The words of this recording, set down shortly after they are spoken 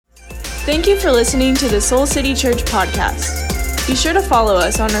Thank you for listening to the Soul City Church podcast. Be sure to follow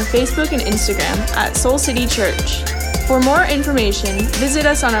us on our Facebook and Instagram at Soul City Church. For more information, visit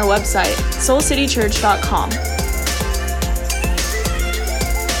us on our website, soulcitychurch.com.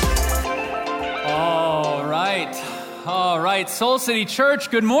 All right, Soul City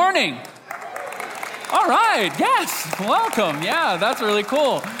Church, good morning. All right, yes, welcome. Yeah, that's really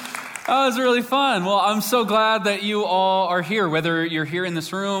cool. That was really fun. Well, I'm so glad that you all are here, whether you're here in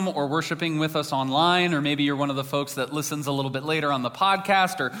this room or worshiping with us online, or maybe you're one of the folks that listens a little bit later on the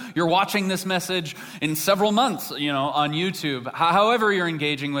podcast, or you're watching this message in several months, on YouTube. However you're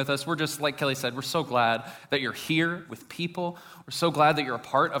engaging with us, we're just, like Kelly said, we're so glad that you're here with people. We're so glad that you're a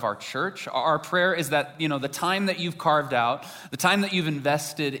part of our church. Our prayer is that, the time that you've carved out, the time that you've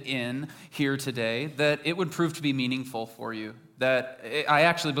invested in here today, that it would prove to be meaningful for you. That I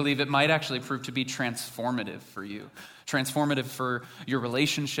actually believe it might actually prove to be transformative for you. Transformative for your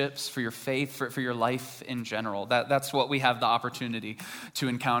relationships, for your faith, for your life in general. That's what we have the opportunity to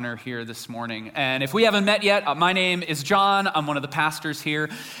encounter here this morning. And if we haven't met yet, my name is John. I'm one of the pastors here.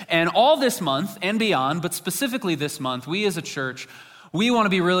 And all this month and beyond, but specifically this month, we as a church, we want to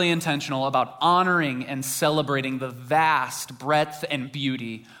be really intentional about honoring and celebrating the vast breadth and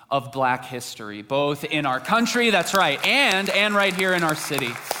beauty of Black history, both in our country, that's right, and right here in our city.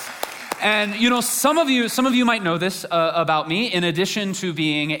 And some of you might know this about me. In addition to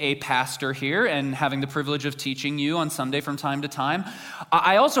being a pastor here and having the privilege of teaching you on Sunday from time to time,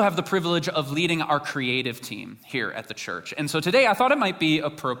 I also have the privilege of leading our creative team here at the church. And so today I thought it might be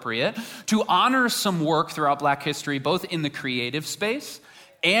appropriate to honor some work throughout Black history, both in the creative space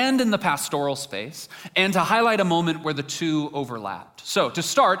and in the pastoral space, and to highlight a moment where the two overlapped. So to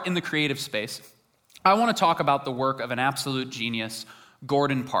start in the creative space, I want to talk about the work of an absolute genius,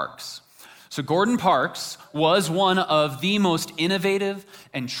 Gordon Parks. So Gordon Parks was one of the most innovative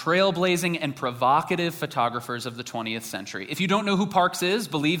and trailblazing and provocative photographers of the 20th century. If you don't know who Parks is,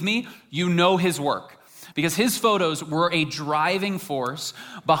 believe me, you know his work. Because his photos were a driving force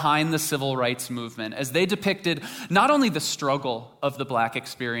behind the civil rights movement as they depicted not only the struggle of the Black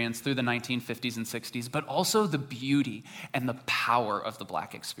experience through the 1950s and 60s, but also the beauty and the power of the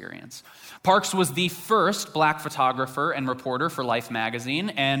Black experience. Parks was the first Black photographer and reporter for Life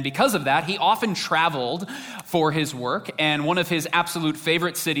magazine, and because of that, he often traveled for his work, and one of his absolute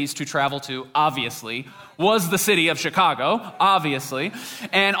favorite cities to travel to, obviously, was the city of Chicago, obviously.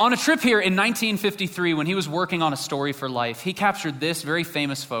 And on a trip here in 1953, when he was working on a story for Life, he captured this very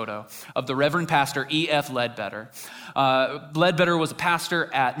famous photo of the Reverend Pastor E.F. Ledbetter. Ledbetter was a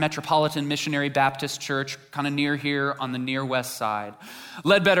pastor at Metropolitan Missionary Baptist Church, kind of near here on the near west side.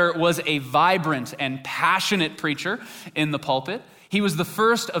 Ledbetter was a vibrant and passionate preacher in the pulpit. He was the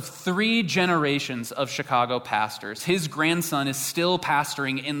first of 3 generations of Chicago pastors. His grandson is still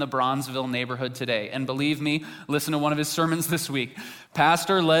pastoring in the Bronzeville neighborhood today. And believe me, listen to one of his sermons this week.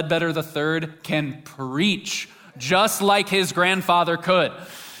 Pastor Ledbetter III can preach just like his grandfather could.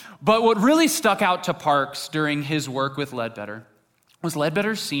 But what really stuck out to Parks during his work with Ledbetter was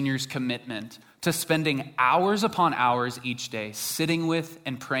Ledbetter Sr.'s commitment to spending hours upon hours each day sitting with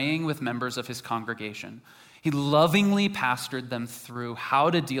and praying with members of his congregation. He lovingly pastored them through how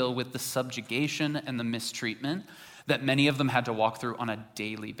to deal with the subjugation and the mistreatment that many of them had to walk through on a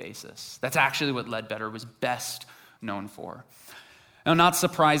daily basis. That's actually what Ledbetter was best known for. Now, not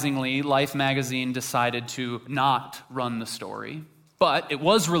surprisingly, Life magazine decided to not run the story, but it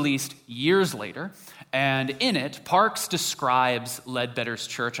was released years later, and in it, Parks describes Ledbetter's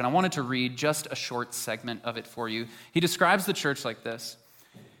church, and I wanted to read just a short segment of it for you. He describes the church like this: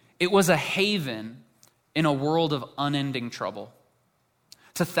 "It was a haven in a world of unending trouble.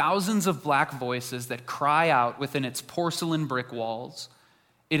 To thousands of Black voices that cry out within its porcelain brick walls,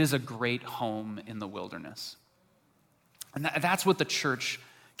 it is a great home in the wilderness." And that's what the church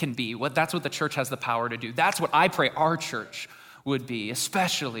can be. That's what the church has the power to do. That's what I pray our church would be,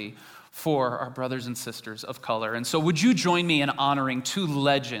 especially for our brothers and sisters of color. And so would you join me in honoring 2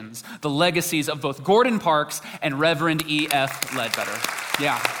 legends, the legacies of both Gordon Parks and Reverend E.F. Ledbetter?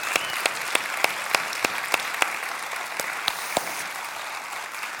 Yeah.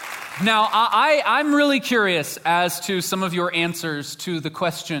 Now, I'm really curious as to some of your answers to the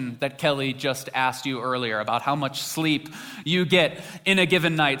question that Kelly just asked you earlier about how much sleep you get in a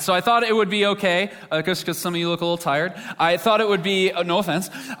given night. So I thought it would be okay, because some of you look a little tired. I thought it would be, no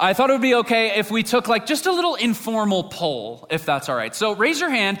offense, I thought it would be okay if we took just a little informal poll, if that's all right. So raise your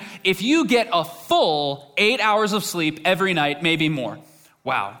hand if you get a full 8 hours of sleep every night, maybe more.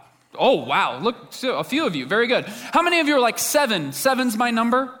 Wow. Oh, wow. Look, a few of you. Very good. How many of you are like 7? 7's my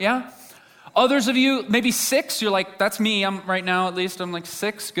number? Yeah? Others of you, maybe 6, you're like, that's me, I'm right now at least, I'm like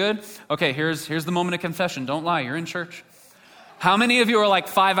 6, good. Okay, here's the moment of confession. Don't lie, you're in church. How many of you are like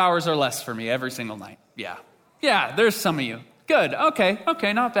 5 hours or less for me every single night? Yeah, there's some of you. Good,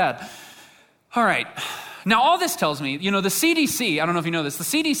 okay, not bad. All right, now all this tells me, the CDC, I don't know if you know this, the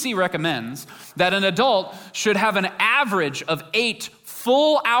CDC recommends that an adult should have an average of 8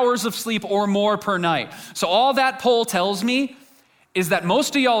 full hours of sleep or more per night. So all that poll tells me is that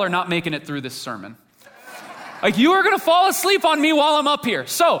most of y'all are not making it through this sermon. Like, you are going to fall asleep on me while I'm up here.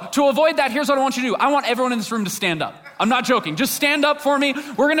 So to avoid that, here's what I want you to do. I want everyone in this room to stand up. I'm not joking. Just stand up for me.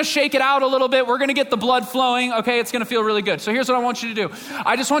 We're going to shake it out a little bit. We're going to get the blood flowing. Okay, it's going to feel really good. So here's what I want you to do.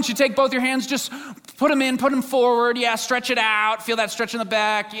 I just want you to take both your hands, just put them in, put them forward. Yeah, stretch it out. Feel that stretch in the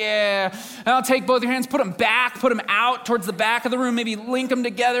back. Yeah. Now take both your hands, put them back, put them out towards the back of the room. Maybe link them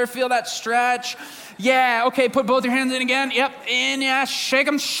together. Feel that stretch. Yeah, okay, put both your hands in again. Yep, in, yeah, shake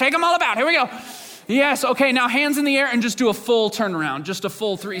them all about. Here we go. Yes, okay, now hands in the air and just do a full turnaround, just a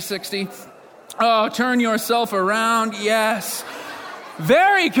full 360. Oh, turn yourself around, yes.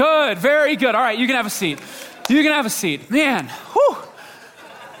 Very good. All right, you can have a seat. Man, whew.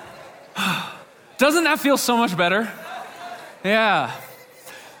 Doesn't that feel so much better? Yeah.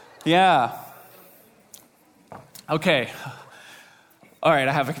 Okay. All right,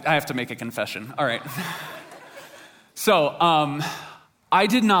 I have to make a confession. All right. So, I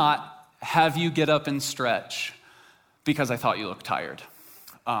did not have you get up and stretch because I thought you looked tired.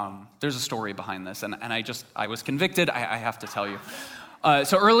 There's a story behind this, and I was convicted. I have to tell you.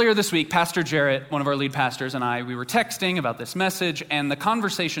 So earlier this week, Pastor Jarrett, one of our lead pastors, and we were texting about this message, and the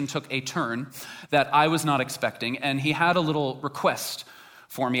conversation took a turn that I was not expecting, and he had a little request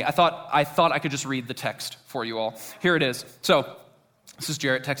for me. I thought I could just read the text for you all. Here it is. So this is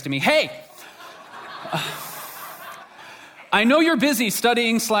Jarrett texting me, "Hey, I know you're busy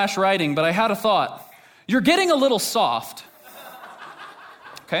studying/writing, but I had a thought. You're getting a little soft,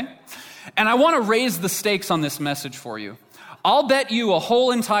 okay? And I want to raise the stakes on this message for you. I'll bet you a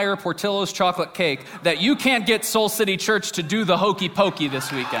whole entire Portillo's chocolate cake that you can't get Soul City Church to do the hokey pokey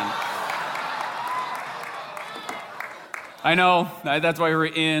this weekend." I know, that's why we're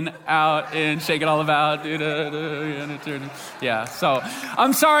in, out, in, shake it all about. Yeah, so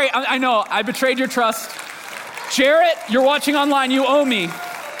I'm sorry, I know, I betrayed your trust. Jarrett, you're watching online, you owe me.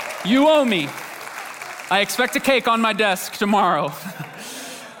 I expect a cake on my desk tomorrow.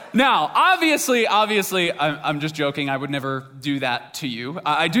 Now, obviously, I'm just joking. I would never do that to you.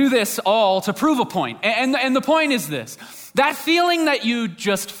 I do this all to prove a point. And the point is this. That feeling that you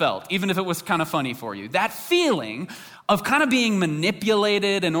just felt, even if it was kind of funny for you, that feeling of kind of being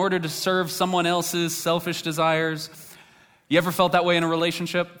manipulated in order to serve someone else's selfish desires, you ever felt that way in a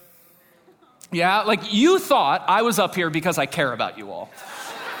relationship? Yeah, like you thought I was up here because I care about you all.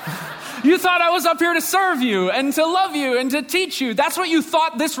 You thought I was up here to serve you and to love you and to teach you. That's what you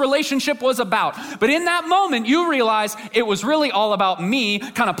thought this relationship was about. But in that moment, you realized it was really all about me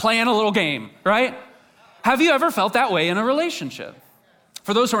kind of playing a little game, right? Have you ever felt that way in a relationship?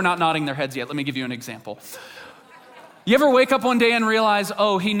 For those who are not nodding their heads yet, let me give you an example. You ever wake up one day and realize,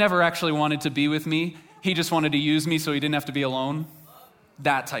 oh, he never actually wanted to be with me. He just wanted to use me so he didn't have to be alone?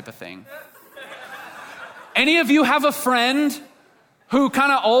 That type of thing. Any of you have a friend who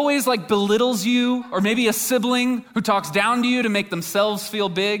kind of always like belittles you, or maybe a sibling who talks down to you to make themselves feel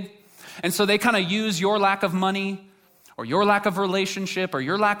big? And so they kind of use your lack of money or your lack of relationship or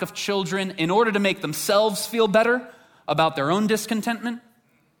your lack of children in order to make themselves feel better about their own discontentment?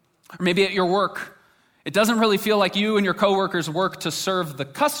 Or maybe at your work, it doesn't really feel like you and your coworkers work to serve the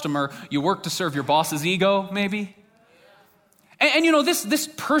customer. You work to serve your boss's ego, maybe. And you know, this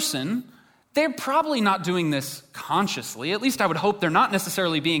person, they're probably not doing this consciously. At least I would hope they're not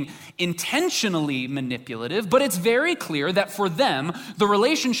necessarily being intentionally manipulative, but it's very clear that for them, the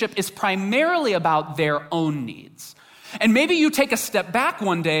relationship is primarily about their own needs. And maybe you take a step back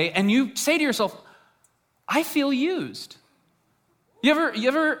one day and you say to yourself, I feel used. You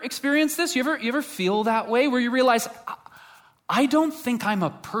ever experience this? You ever feel that way where you realize, I don't think I'm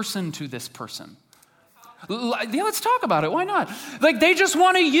a person to this person? Yeah, let's talk about it. Why not? Like they just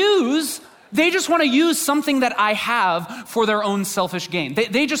want to use something that I have for their own selfish gain.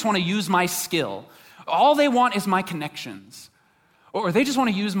 They just want to use my skill. All they want is my connections. Or they just want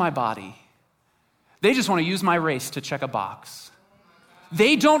to use my body. They just want to use my race to check a box.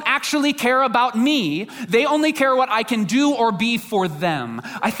 They don't actually care about me. They only care what I can do or be for them.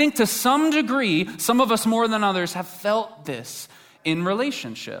 I think to some degree, some of us more than others have felt this in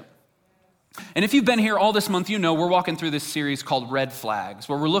relationship. And if you've been here all this month, you know we're walking through this series called Red Flags,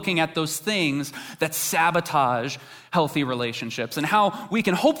 where we're looking at those things that sabotage healthy relationships and how we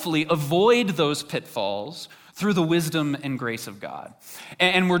can hopefully avoid those pitfalls through the wisdom and grace of God.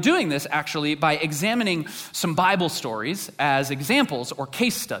 And we're doing this actually by examining some Bible stories as examples or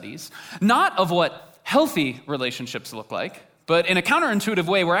case studies, not of what healthy relationships look like, but in a counterintuitive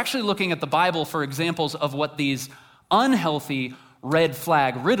way, we're actually looking at the Bible for examples of what these unhealthy, red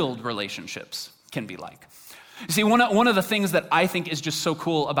flag riddled relationships can be like. You see, one of the things that I think is just so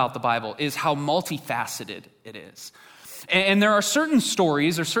cool about the Bible is how multifaceted it is. And there are certain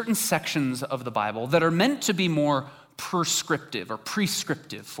stories or certain sections of the Bible that are meant to be more prescriptive or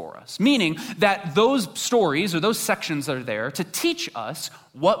prescriptive for us, meaning that those stories or those sections are there to teach us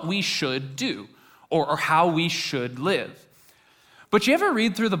what we should do or how we should live. But you ever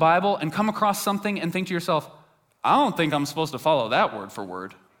read through the Bible and come across something and think to yourself, I don't think I'm supposed to follow that word for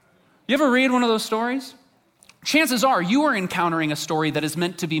word? You ever read one of those stories? Chances are you are encountering a story that is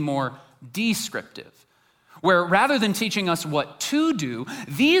meant to be more descriptive, where rather than teaching us what to do,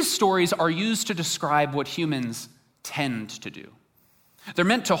 these stories are used to describe what humans tend to do. They're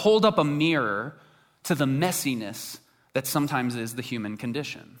meant to hold up a mirror to the messiness that sometimes is the human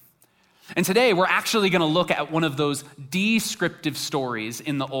condition. And today we're actually going to look at one of those descriptive stories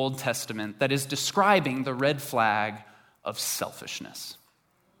in the Old Testament that is describing the red flag of selfishness.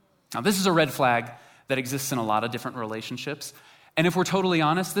 Now, this is a red flag that exists in a lot of different relationships. And if we're totally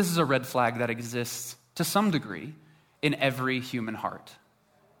honest, this is a red flag that exists to some degree in every human heart.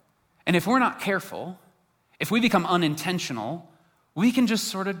 And if we're not careful, if we become unintentional, we can just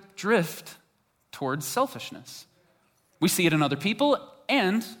sort of drift towards selfishness. We see it in other people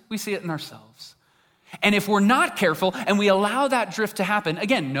and we see it in ourselves. And if we're not careful and we allow that drift to happen,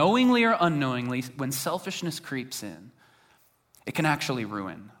 again, knowingly or unknowingly, when selfishness creeps in, it can actually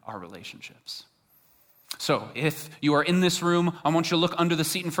ruin our relationships. So if you are in this room, I want you to look under the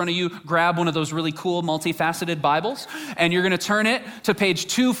seat in front of you, grab one of those really cool multifaceted Bibles, and you're going to turn it to page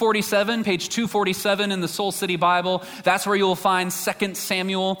 247 in the Soul City Bible. That's where you'll find 2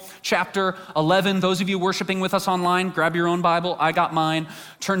 Samuel chapter 11. Those of you worshiping with us online, grab your own Bible. I got mine.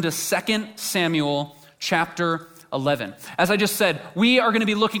 Turn to 2 Samuel chapter 11. As I just said, we are going to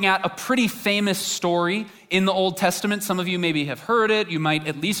be looking at a pretty famous story in the Old Testament. Some of you maybe have heard it. You might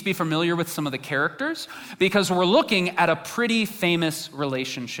at least be familiar with some of the characters because we're looking at a pretty famous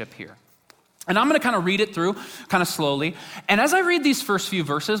relationship here. And I'm going to kind of read it through kind of slowly. And as I read these first few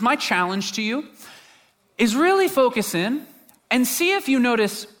verses, my challenge to you is really focus in and see if you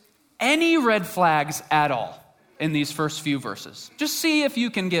notice any red flags at all in these first few verses. Just see if you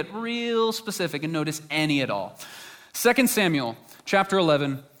can get real specific and notice any at all. 2 Samuel chapter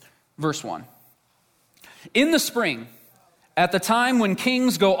 11, verse 1. In the spring, at the time when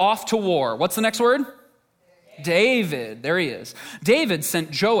kings go off to war, what's the next word? David. There he is. David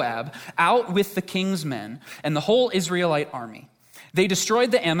sent Joab out with the king's men and the whole Israelite army. They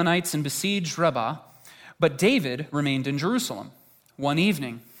destroyed the Ammonites and besieged Rabbah, but David remained in Jerusalem. One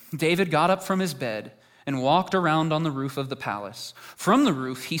evening, David got up from his bed and walked around on the roof of the palace. From the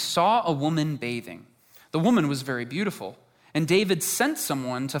roof, he saw a woman bathing. The woman was very beautiful, and David sent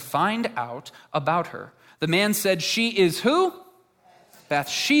someone to find out about her. The man said, "She is who?"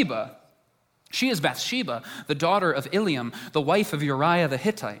 Bathsheba. She is Bathsheba, the daughter of Eliam, the wife of Uriah the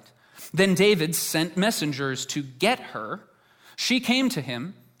Hittite. Then David sent messengers to get her. She came to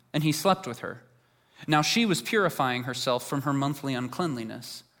him, and he slept with her. Now she was purifying herself from her monthly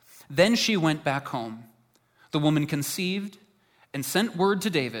uncleanliness. Then she went back home. The woman conceived and sent word to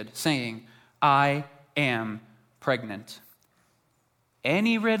David, saying, "I am pregnant."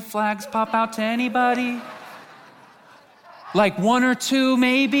 Any red flags pop out to anybody? Like one or two,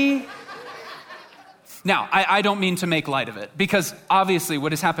 maybe? Now, I don't mean to make light of it, because obviously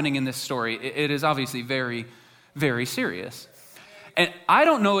what is happening in this story, it is obviously very, very serious. And I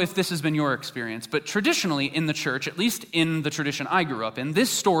don't know if this has been your experience, but traditionally in the church, at least in the tradition I grew up in,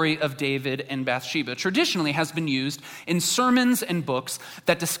 this story of David and Bathsheba traditionally has been used in sermons and books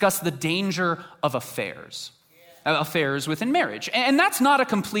that discuss the danger of affairs within marriage. And that's not a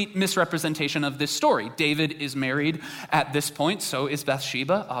complete misrepresentation of this story. David is married at this point, so is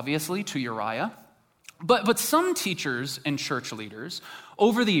Bathsheba, obviously, to Uriah. But some teachers and church leaders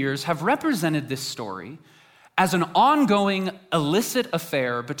over the years have represented this story as an ongoing illicit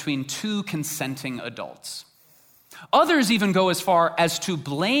affair between two consenting adults. Others even go as far as to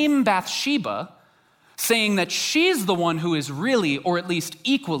blame Bathsheba, saying that she's the one who is really, or at least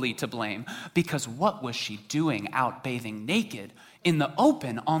equally to blame, because what was she doing out bathing naked in the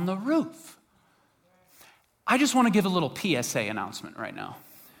open on the roof? I just want to give a little PSA announcement right now.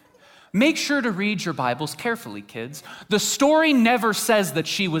 Make sure to read your Bibles carefully, kids. The story never says that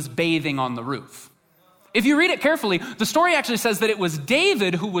she was bathing on the roof. If you read it carefully, the story actually says that it was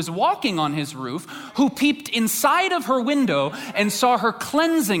David who was walking on his roof, who peeped inside of her window and saw her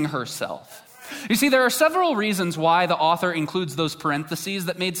cleansing herself. You see, there are several reasons why the author includes those parentheses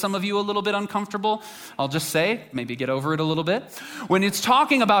that made some of you a little bit uncomfortable. I'll just say, maybe get over it a little bit. When it's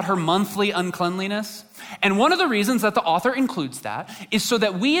talking about her monthly uncleanliness, and one of the reasons that the author includes that is so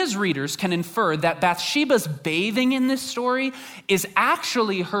that we as readers can infer that Bathsheba's bathing in this story is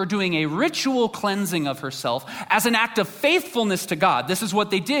actually her doing a ritual cleansing of herself as an act of faithfulness to God. This is what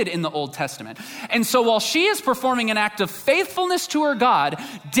they did in the Old Testament. And so while she is performing an act of faithfulness to her God,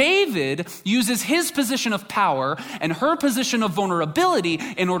 David uses his position of power and her position of vulnerability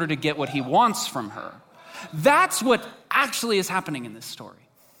in order to get what he wants from her. That's what actually is happening in this story.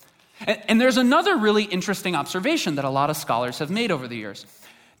 And there's another really interesting observation that a lot of scholars have made over the years.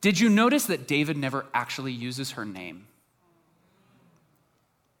 Did you notice that David never actually uses her name?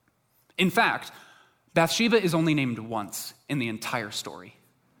 In fact, Bathsheba is only named once in the entire story.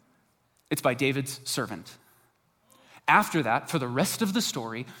 It's by David's servant. After that, for the rest of the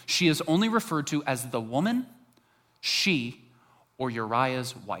story, she is only referred to as the woman, she, or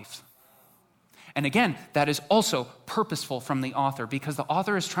Uriah's wife. And again, that is also purposeful from the author because the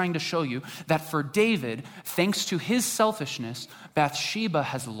author is trying to show you that for David, thanks to his selfishness, Bathsheba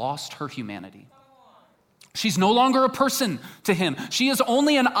has lost her humanity. She's no longer a person to him. She is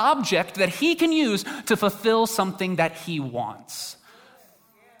only an object that he can use to fulfill something that he wants.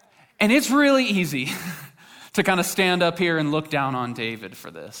 And it's really easy to kind of stand up here and look down on David for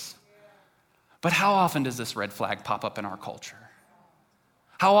this. But how often does this red flag pop up in our culture?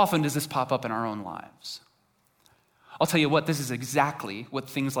 How often does this pop up in our own lives? I'll tell you what, this is exactly what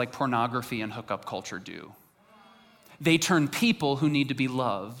things like pornography and hookup culture do. They turn people who need to be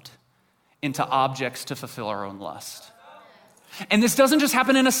loved into objects to fulfill our own lust. And this doesn't just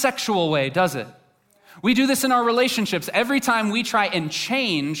happen in a sexual way, does it? We do this in our relationships. Every time we try and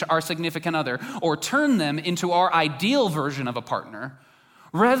change our significant other or turn them into our ideal version of a partner,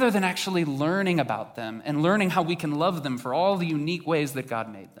 rather than actually learning about them and learning how we can love them for all the unique ways that God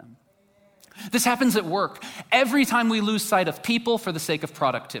made them. This happens at work. Every time we lose sight of people for the sake of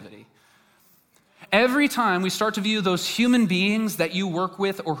productivity. Every time we start to view those human beings that you work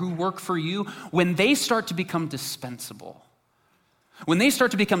with or who work for you, when they start to become dispensable, when they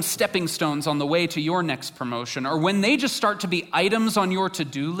start to become stepping stones on the way to your next promotion, or when they just start to be items on your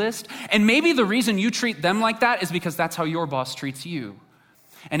to-do list, and maybe the reason you treat them like that is because that's how your boss treats you.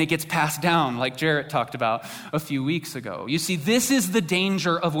 And it gets passed down, like Jarrett talked about a few weeks ago. You see, this is the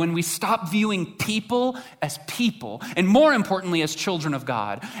danger of when we stop viewing people as people, and more importantly, as children of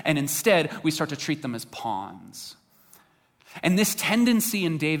God, and instead we start to treat them as pawns. And this tendency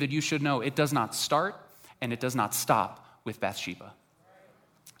in David, you should know, it does not start and it does not stop with Bathsheba.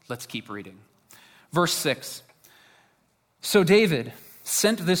 Let's keep reading. Verse 6. So David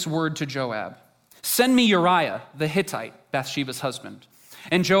sent this word to Joab, "Send me Uriah the Hittite, Bathsheba's husband."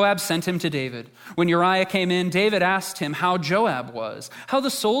 And Joab sent him to David. When Uriah came in, David asked him how Joab was, how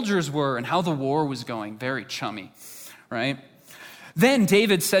the soldiers were, and how the war was going. Very chummy, right? Then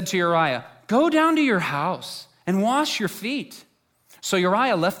David said to Uriah, "Go down to your house and wash your feet." So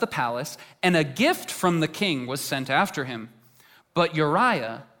Uriah left the palace, and a gift from the king was sent after him. But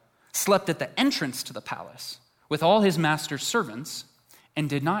Uriah slept at the entrance to the palace with all his master's servants and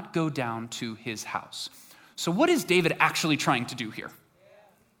did not go down to his house. So what is David actually trying to do here?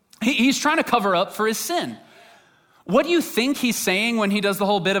 He's trying to cover up for his sin. What do you think he's saying when he does the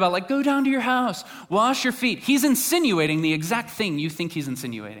whole bit about like, go down to your house, wash your feet? He's insinuating the exact thing you think he's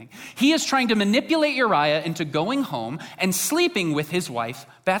insinuating. He is trying to manipulate Uriah into going home and sleeping with his wife,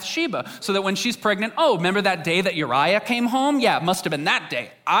 Bathsheba, so that when she's pregnant, oh, remember that day that Uriah came home? Yeah, it must have been that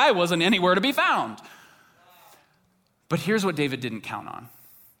day. I wasn't anywhere to be found. But here's what David didn't count on.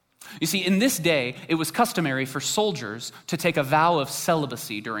 You see, in this day, it was customary for soldiers to take a vow of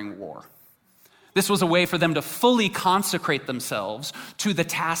celibacy during war. This was a way for them to fully consecrate themselves to the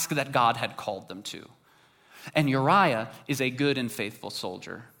task that God had called them to. And Uriah is a good and faithful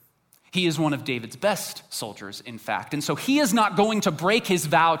soldier. He is one of David's best soldiers, in fact. And so he is not going to break his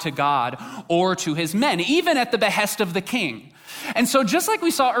vow to God or to his men, even at the behest of the king. And so just like we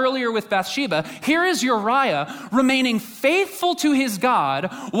saw earlier with Bathsheba, here is Uriah remaining faithful to his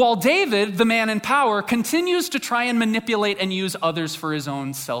God while David, the man in power, continues to try and manipulate and use others for his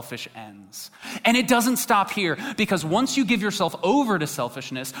own selfish ends. And it doesn't stop here, because once you give yourself over to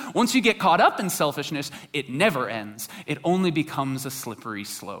selfishness, once you get caught up in selfishness, it never ends. It only becomes a slippery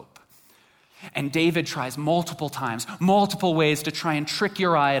slope. And David tries multiple times, multiple ways to try and trick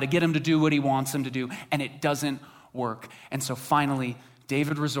Uriah to get him to do what he wants him to do, and it doesn't work. And so finally,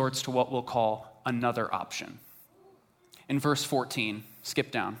 David resorts to what we'll call another option. In verse 14,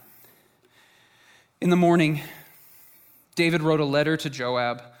 skip down. In the morning, David wrote a letter to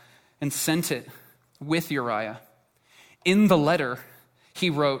Joab and sent it with Uriah. In the letter, he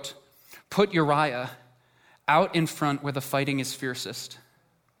wrote, "Put Uriah out in front where the fighting is fiercest.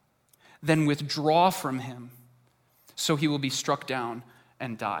 Then withdraw from him, so he will be struck down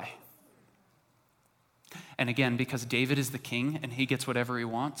and die." And again, because David is the king and he gets whatever he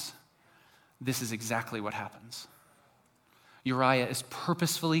wants, this is exactly what happens. Uriah is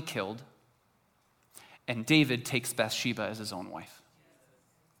purposefully killed, and David takes Bathsheba as his own wife.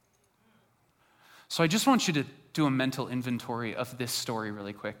 So I just want you to do a mental inventory of this story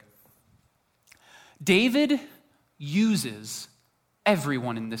really quick. David uses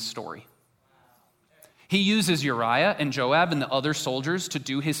everyone in this story. He uses Uriah and Joab and the other soldiers to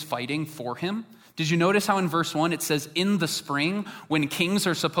do his fighting for him. Did you notice how in verse 1 it says, in the spring, when kings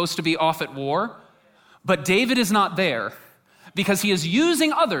are supposed to be off at war? But David is not there because he is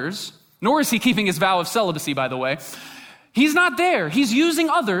using others, nor is he keeping his vow of celibacy, by the way. He's not there. He's using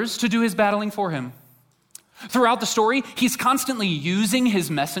others to do his battling for him. Throughout the story, he's constantly using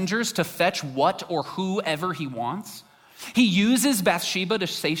his messengers to fetch what or whoever he wants. He uses Bathsheba to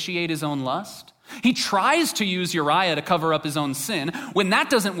satiate his own lust. He tries to use Uriah to cover up his own sin. When that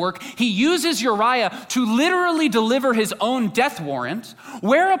doesn't work, he uses Uriah to literally deliver his own death warrant,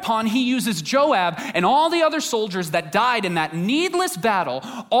 whereupon he uses Joab and all the other soldiers that died in that needless battle,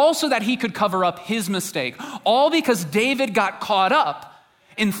 all so that he could cover up his mistake. All because David got caught up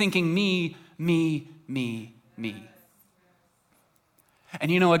in thinking me. And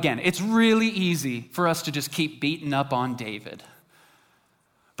you know, again, it's really easy for us to just keep beating up on David.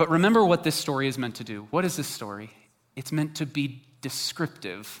 But remember what this story is meant to do. What is this story? It's meant to be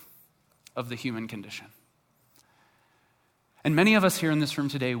descriptive of the human condition. And many of us here in this room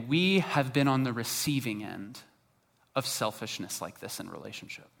today, we have been on the receiving end of selfishness like this in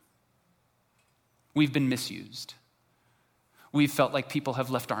relationship. We've been misused. We've felt like people have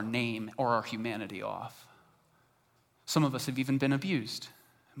left our name or our humanity off. Some of us have even been abused,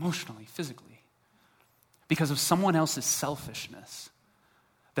 emotionally, physically, because of someone else's selfishness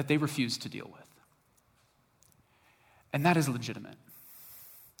that they refuse to deal with. And that is legitimate.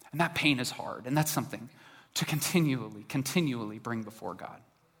 And that pain is hard. And that's something to continually bring before God.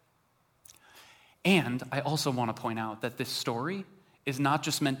 And I also want to point out that this story is not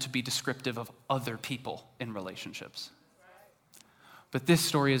just meant to be descriptive of other people in relationships, but this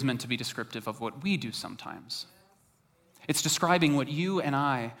story is meant to be descriptive of what we do sometimes. It's describing what you and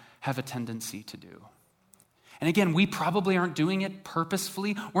I have a tendency to do. And again, we probably aren't doing it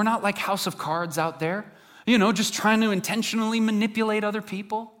purposefully. We're not like House of Cards out there, just trying to intentionally manipulate other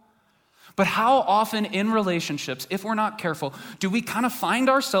people. But how often in relationships, if we're not careful, do we kind of find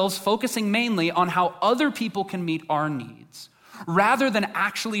ourselves focusing mainly on how other people can meet our needs, rather than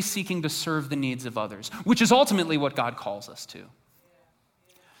actually seeking to serve the needs of others, which is ultimately what God calls us to.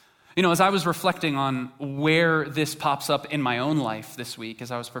 As I was reflecting on where this pops up in my own life this week, as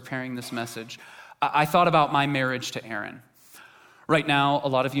I was preparing this message, I thought about my marriage to Erin. Right now, a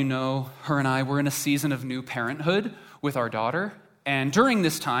lot of you know her and I, we're in a season of new parenthood with our daughter. And during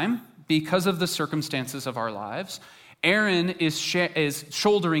this time, because of the circumstances of our lives, Erin is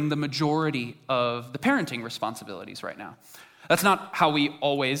shouldering the majority of the parenting responsibilities right now. That's not how we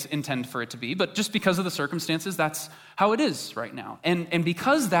always intend for it to be, but just because of the circumstances, that's how it is right now. And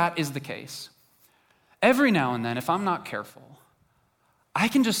because that is the case, every now and then, if I'm not careful, I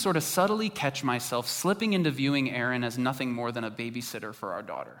can just sort of subtly catch myself slipping into viewing Erin as nothing more than a babysitter for our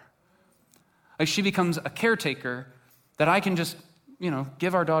daughter. Like she becomes a caretaker that I can just,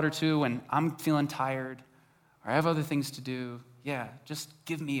 give our daughter to when I'm feeling tired or I have other things to do. Yeah, just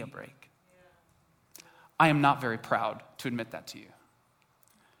give me a break. I am not very proud to admit that to you.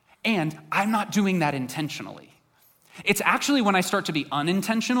 And I'm not doing that intentionally. It's actually when I start to be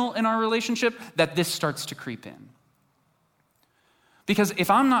unintentional in our relationship that this starts to creep in. Because if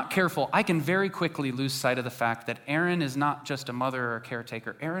I'm not careful, I can very quickly lose sight of the fact that Erin is not just a mother or a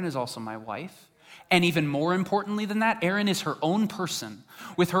caretaker. Erin is also my wife. And even more importantly than that, Erin is her own person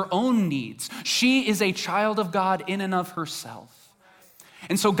with her own needs. She is a child of God in and of herself.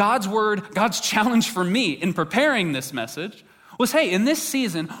 And so God's word, God's challenge for me in preparing this message was, hey, in this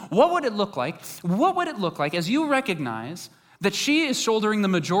season, what would it look like? What would it look like as you recognize that she is shouldering the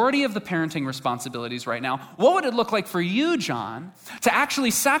majority of the parenting responsibilities right now? What would it look like for you, John, to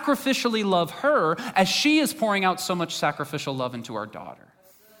actually sacrificially love her as she is pouring out so much sacrificial love into our daughter?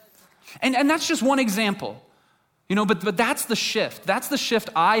 And that's just one example. But that's the shift. That's the shift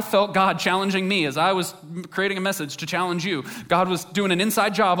I felt God challenging me as I was creating a message to challenge you. God was doing an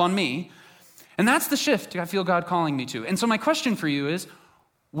inside job on me. And that's the shift I feel God calling me to. And so my question for you is,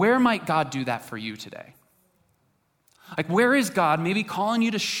 where might God do that for you today? Like, where is God maybe calling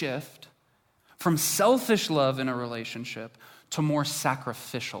you to shift from selfish love in a relationship to more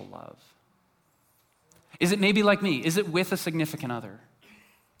sacrificial love? Is it maybe like me? Is it with a significant other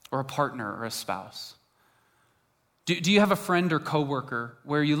or a partner or a spouse? Do you have a friend or coworker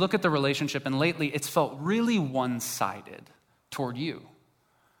where you look at the relationship and lately it's felt really one-sided toward you?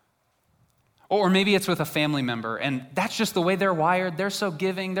 Or maybe it's with a family member and that's just the way they're wired. They're so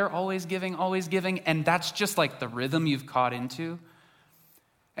giving, they're always giving, and that's just like the rhythm you've caught into.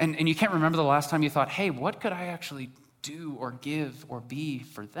 And you can't remember the last time you thought, hey, what could I actually do or give or be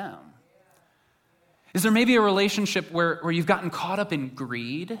for them? Is there maybe a relationship where you've gotten caught up in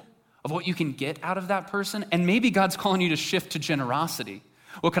greed of what you can get out of that person? And maybe God's calling you to shift to generosity.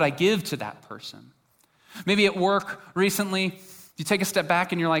 What could I give to that person? Maybe at work recently, you take a step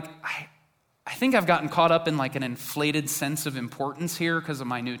back and you're like, I think I've gotten caught up in like an inflated sense of importance here because of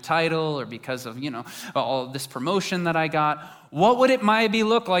my new title or because of, all this promotion that I got. What would it maybe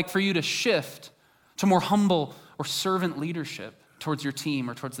look like for you to shift to more humble or servant leadership towards your team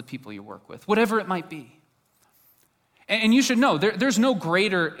or towards the people you work with? Whatever it might be. And you should know, there's no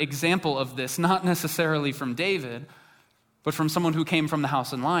greater example of this, not necessarily from David, but from someone who came from the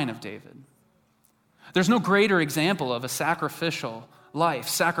house and line of David. There's no greater example of a sacrificial life,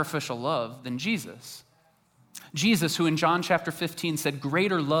 sacrificial love than Jesus. Jesus, who in John chapter 15 said,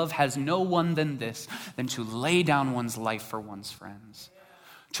 greater love has no one than this, than to lay down one's life for one's friends,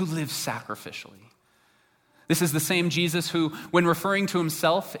 to live sacrificially. This is the same Jesus who, when referring to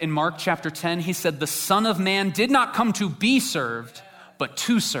himself in Mark chapter 10, he said, the Son of Man did not come to be served, but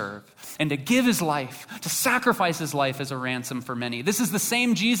to serve, and to give his life, to sacrifice his life as a ransom for many. This is the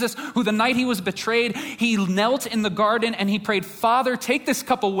same Jesus who the night he was betrayed, he knelt in the garden and he prayed, Father, take this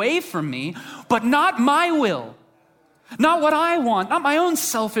cup away from me, but not my will. Not what I want, not my own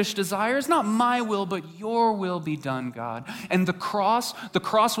selfish desires, not my will, but your will be done, God. And the cross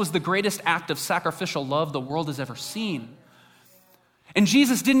was the greatest act of sacrificial love the world has ever seen. And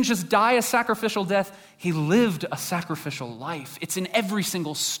Jesus didn't just die a sacrificial death, he lived a sacrificial life. It's in every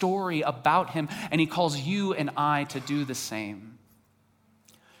single story about him, and he calls you and I to do the same.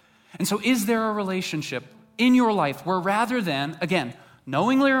 And so is there a relationship in your life where rather than, again,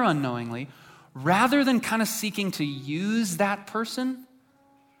 knowingly or unknowingly, rather than kind of seeking to use that person,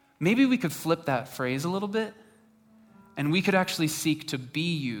 maybe we could flip that phrase a little bit and we could actually seek to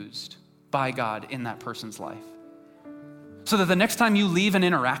be used by God in that person's life. So that the next time you leave an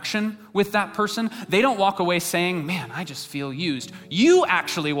interaction with that person, they don't walk away saying, man, I just feel used. You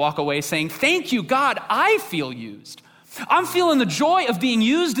actually walk away saying, thank you, God, I feel used. I'm feeling the joy of being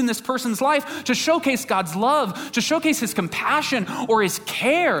used in this person's life to showcase God's love, to showcase his compassion or his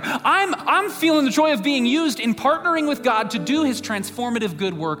care. I'm feeling the joy of being used in partnering with God to do his transformative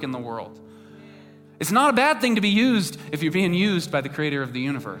good work in the world. It's not a bad thing to be used if you're being used by the creator of the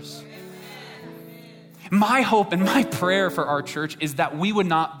universe. My hope and my prayer for our church is that we would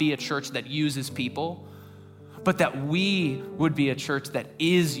not be a church that uses people, but that we would be a church that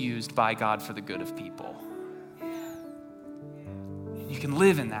is used by God for the good of people. You can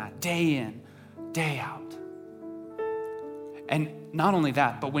live in that day in, day out. And not only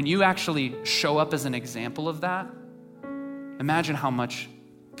that, but when you actually show up as an example of that, imagine how much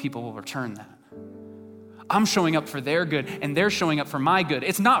people will return that. I'm showing up for their good and they're showing up for my good.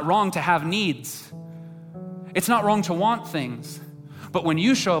 It's not wrong to have needs. It's not wrong to want things. But when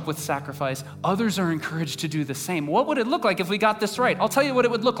you show up with sacrifice, others are encouraged to do the same. What would it look like if we got this right? I'll tell you what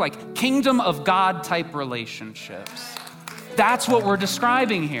it would look like. Kingdom of God type relationships. That's what we're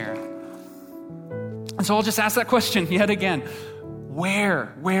describing here. And so I'll just ask that question yet again.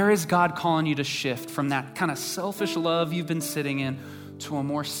 Where is God calling you to shift from that kind of selfish love you've been sitting in to a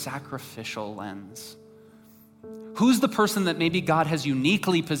more sacrificial lens? Who's the person that maybe God has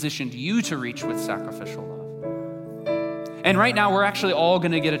uniquely positioned you to reach with sacrificial love? And right now, we're actually all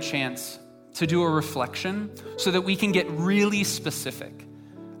going to get a chance to do a reflection so that we can get really specific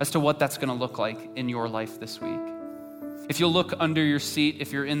as to what that's going to look like in your life this week. If you'll look under your seat,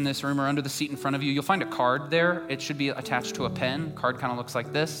 if you're in this room or under the seat in front of you, you'll find a card there. It should be attached to a pen. Card kind of looks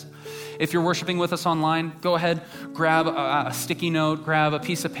like this. If you're worshiping with us online, go ahead, grab a sticky note, grab a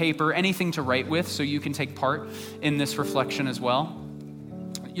piece of paper, anything to write with so you can take part in this reflection as well.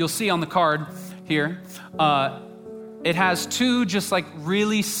 You'll see on the card here, it has two just like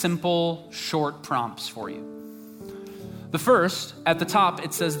really simple short prompts for you. The first, at the top,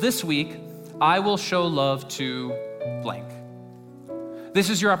 it says, this week, I will show love to blank. This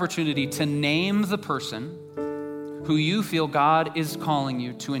is your opportunity to name the person who you feel God is calling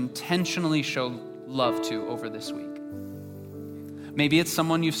you to intentionally show love to over this week. Maybe it's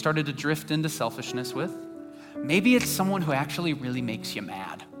someone you've started to drift into selfishness with. Maybe it's someone who actually really makes you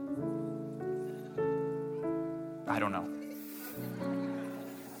mad. I don't know.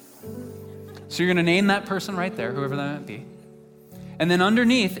 So you're going to name that person right there, whoever that might be. And then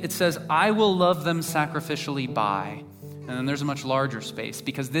underneath it says, I will love them sacrificially by. And then there's a much larger space,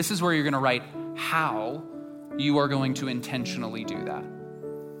 because this is where you're going to write how you are going to intentionally do that.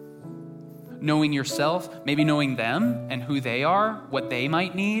 Knowing yourself, maybe knowing them and who they are, what they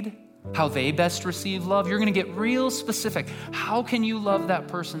might need, how they best receive love. You're going to get real specific. How can you love that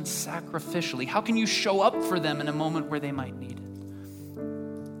person sacrificially? How can you show up for them in a moment where they might need it?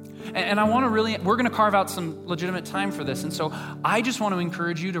 And I want to we're going to carve out some legitimate time for this. And so I just want to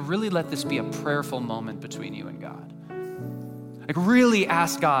encourage you to really let this be a prayerful moment between you and God. Like, really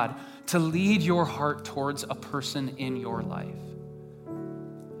ask God to lead your heart towards a person in your life.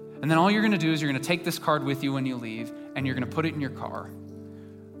 And then all you're going to do is you're going to take this card with you when you leave, and you're going to put it in your car.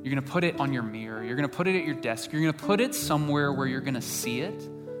 You're going to put it on your mirror. You're going to put it at your desk. You're going to put it somewhere where you're going to see it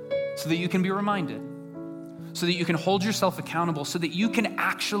so that you can be reminded, so that you can hold yourself accountable, so that you can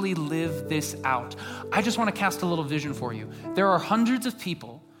actually live this out. I just want to cast a little vision for you. There are hundreds of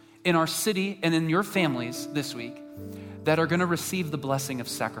people in our city and in your families this week that are going to receive the blessing of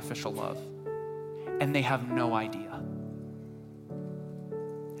sacrificial love, and they have no idea.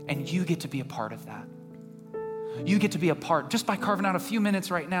 And you get to be a part of that. You get to be a part, just by carving out a few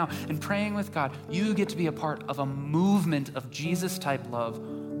minutes right now and praying with God, you get to be a part of a movement of Jesus-type love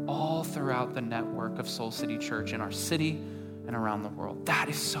all throughout the network of Soul City Church in our city and around the world. That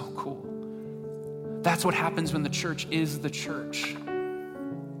is so cool. That's what happens when the church is the church.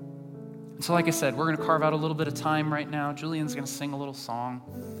 And so like I said, we're going to carve out a little bit of time right now. Julian's going to sing a little song.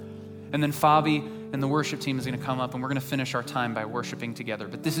 And then Fabi and the worship team is going to come up, and we're going to finish our time by worshiping together.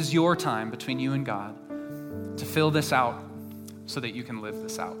 But this is your time between you and God to fill this out so that you can live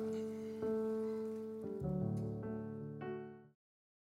this out.